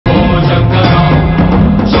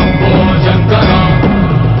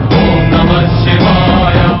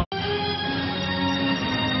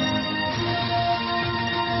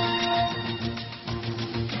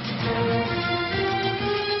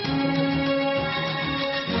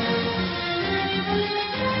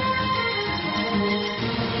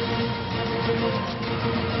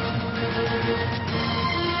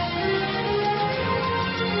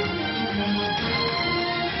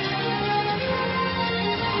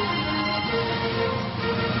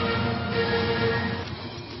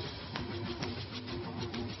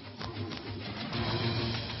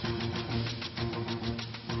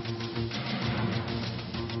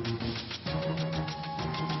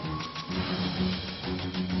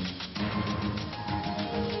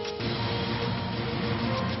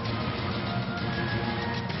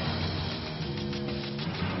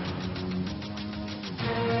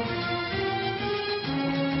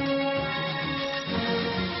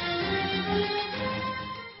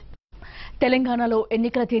తెలంగాణలో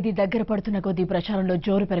ఎన్నికల తేదీ దగ్గర పడుతున్న కొద్దీ ప్రచారంలో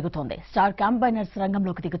జోరు పెరుగుతోంది. స్టార్ క్యాంపైనర్స్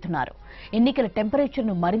రంగంలోకి దిగుతున్నారు. ఎన్నికల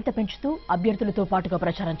టెంపరేచర్ను మరింత పెంచుతూ అభ్యర్థులతో పాటుగా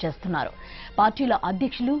ప్రచారం చేస్తున్నారు. పార్టీల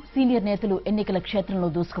అధ్యక్షులు, సీనియర్ నేతలు ఎన్నికల క్షేత్రంలో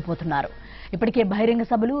దూసుకుపోతున్నారు. ఇప్పటికే బహిరంగ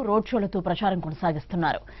సభలు, రోడ్ షోలతో ప్రచారం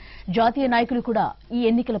కొనసాగిస్తున్నారు. జాతీయ నాయకులు కూడా ఈ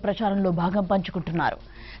ఎన్నికల ప్రచారంలో భాగం పంచుకుంటున్నారు.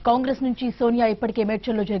 కాంగ్రెస్ నుంచి సోనియా ఇప్పటికే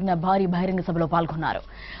మేడ్చల్లో జరిగిన భారీ బహిరంగ సభలో పాల్గొన్నారు.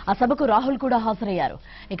 ఆ సభకు రాహుల్ కూడా హాజరయ్యారు.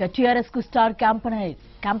 ఇక టీఆర్ఎస్ కు స్టార్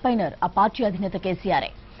క్యాంపైనర్ ఆ పార్టీ అధినేత కేసీఆర్.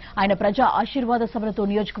 ఆయన ప్రజా ఆశీర్వాద సభలతో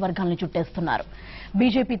నియోజకవర్గాలను చుట్టేస్తున్నారు.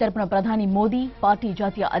 బీజేపీ తరపున ప్రధాని మోదీ, పార్టీ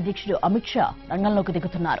జాతీయ అధ్యక్షుడు అమిత్ షా రంగంలోకి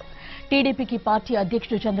దిగుతున్నారు. టీడీపీకి పార్టీ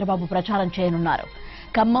అధ్యక్షుడు చంద్రబాబు ప్రచారం చేయనున్నారు.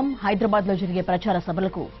 ఖమ్మం, హైదరాబాద్ లో జరిగే ప్రచార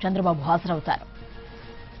సభలకు చంద్రబాబు హాజరవుతారు.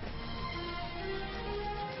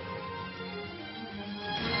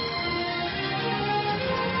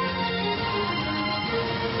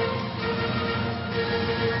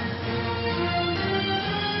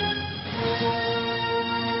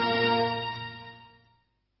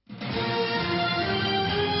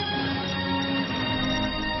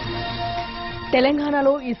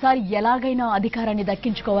 తెలంగాణలో ఈసారి ఎలాగైనా అధికారాన్ని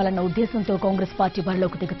దక్కించుకోవాలన్న ఉద్దేశంతో కాంగ్రెస్ పార్టీ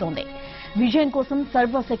బరిలోకి దిగుతోంది. విజయం కోసం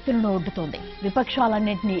సర్వశక్తులను ఒడ్డుతోంది.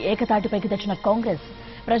 విపక్షాలన్నింటినీ ఏకతాటిపైకి తెచ్చిన కాంగ్రెస్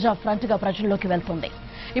ప్రజా ఫ్రంట్ గా ప్రజల్లోకి వెళ్తోంది.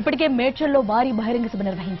 ఇప్పటికే మేడ్చల్లో భారీ బహిరంగ సభ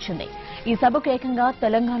నిర్వహించింది. ఈ సభకు ఏకంగా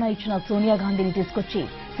తెలంగాణ ఇచ్చిన సోనియా గాంధీని తీసుకొచ్చి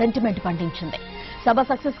సెంటిమెంట్ పండించింది. సభ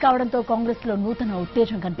సక్సెస్ కావడంతో కాంగ్రెస్ లో నూతన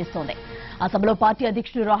ఉత్తేజం కనిపిస్తోంది. ఆ సభలో పార్టీ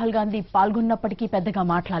అధ్యక్షుడు రాహుల్ గాంధీ పాల్గొన్నప్పటికీ పెద్దగా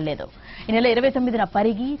మాట్లాడలేదు. ఈ నెల 29న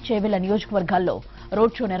పరిగి, చేవెళ్ల నియోజకవర్గాల్లో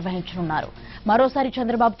రోడ్ షో నిర్వహించనున్నారు. మరోసారి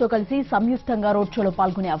చంద్రబాబుతో కలిసి సంయుక్తంగా రోడ్ షోలో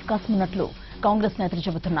పాల్గొనే అవకాశం ఉన్నట్లు కాంగ్రెస్ నేతలు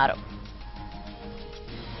చెబుతున్నారు.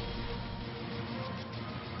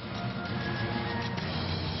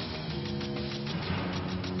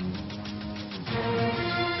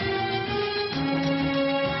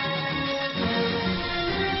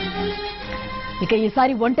 ఇక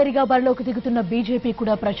ఈసారి ఒంటరిగా బరిలోకి దిగుతున్న బీజేపీ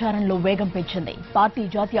కూడా ప్రచారంలో వేగం పెంచింది. పార్టీ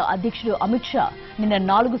జాతీయ అధ్యక్షుడు అమిత్ షా నిన్న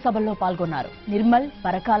 4 సభల్లో పాల్గొన్నారు. నిర్మల్,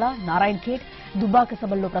 పరకాల, నారాయణ్ ఖేడ్, దుబ్బాక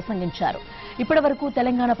సభల్లో ప్రసంగించారు. ఇప్పటి వరకు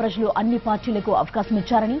తెలంగాణ ప్రజలు అన్ని పార్టీలకు అవకాశం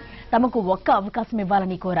ఇచ్చారని, తమకు ఒక్క అవకాశం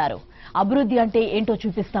ఇవ్వాలని కోరారు. అభివృద్ధి అంటే ఏంటో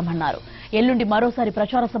చూపిస్తామన్నారు. ఎల్లుండి మరోసారి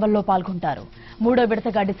ప్రచార సభల్లో పాల్గొంటారు. 3వ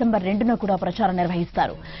విడతగా డిసెంబర్ 2న కూడా ప్రచారం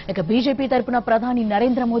నిర్వహిస్తారు. ఇక బీజేపీ తరపున ప్రధాని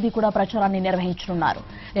నరేంద్ర మోదీ కూడా ప్రచారాన్ని నిర్వహించనున్నారు.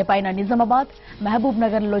 రేపైన నిజామాబాద్, మహబూబ్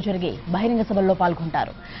నగర్ లో జరిగే బహిరంగ సభల్లో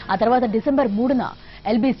పాల్గొంటారు. ఆ తర్వాత డిసెంబర్ 3న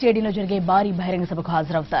ఎల్బీ స్టేడియంలో జరిగే భారీ బహిరంగ సభకు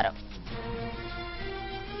హాజరవుతారు.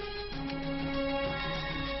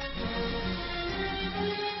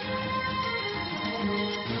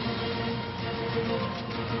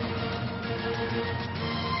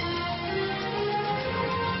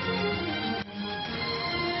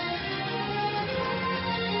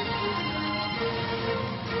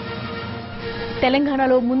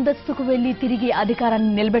 తెలంగాణలో ముందస్తుకు వెళ్లి తిరిగి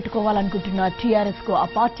అధికారాన్ని నిలబెట్టుకోవాలనుకుంటున్న టీఆర్ఎస్ కు ఆ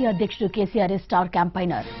పార్టీ అధ్యక్షుడు కేసీఆర్ స్టార్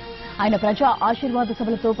క్యాంపైనర్. ఆయన ప్రజా ఆశీర్వాద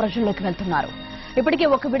సభలతో ప్రజల్లోకి వెళ్తున్నారు. ఇప్పటికే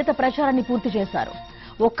ఒక విడత ప్రచారాన్ని పూర్తి చేశారు.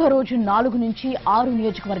 ఒక్కరోజు 4 నుంచి 6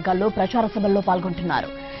 నియోజకవర్గాల్లో ప్రచార సభల్లో పాల్గొంటున్నారు.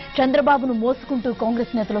 చంద్రబాబును మోసుకుంటూ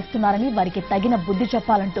కాంగ్రెస్ నేతలు వస్తున్నారని, వారికి తగిన బుద్ధి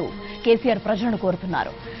చెప్పాలంటూ కేసీఆర్ ప్రజలను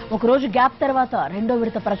కోరుతున్నారు. ఒకరోజు గ్యాప్ తర్వాత 2వ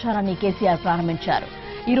విడత ప్రచారాన్ని కేసీఆర్ ప్రారంభించారు.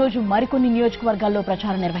 ఈ రోజు మరికొన్ని నియోజకవర్గాల్లో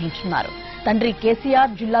ప్రచారం నిర్వహించున్నారు. తండ్రి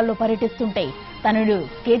కేసీఆర్ జిల్లాల్లో పర్యటిస్తుంటే తనయుడు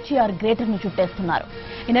కేటీఆర్ గ్రేటర్ ను చుట్టేస్తున్నారు.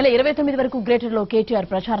 ఈ నెల 29 వరకు గ్రేటర్ లో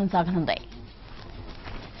కేటీఆర్ ప్రచారం సాగనుంది.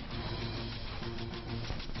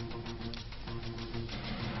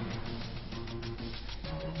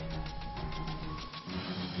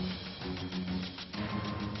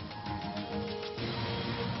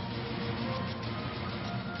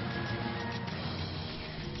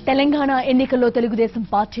 తెలంగాణ ఎన్నికల్లో తెలుగుదేశం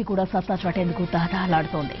పార్టీ కూడా సత్తా చాటేందుకు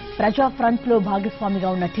తహతహలాడుతోంది. ప్రజా ఫ్రంట్ లో భాగస్వామిగా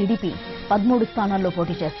ఉన్న టీడీపీ 13 స్థానాల్లో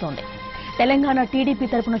పోటీ చేస్తోంది. తెలంగాణ టీడీపీ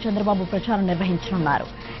తరపున చంద్రబాబు ప్రచారం నిర్వహించనున్నారు.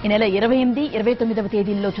 ఈ నెల 28, 29వ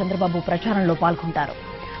తేదీల్లో చంద్రబాబు ప్రచారంలో పాల్గొంటారు.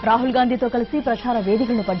 రాహుల్ గాంధీతో కలిసి ప్రచార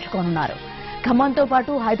వేదికలను పంచుకోనున్నారు. ఖమ్మంతో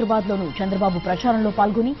పాటు హైదరాబాద్ లోనూ చంద్రబాబు ప్రచారంలో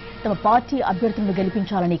పాల్గొని తమ పార్టీ అభ్యర్థులను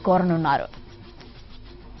గెలిపించాలని కోరనున్నారు.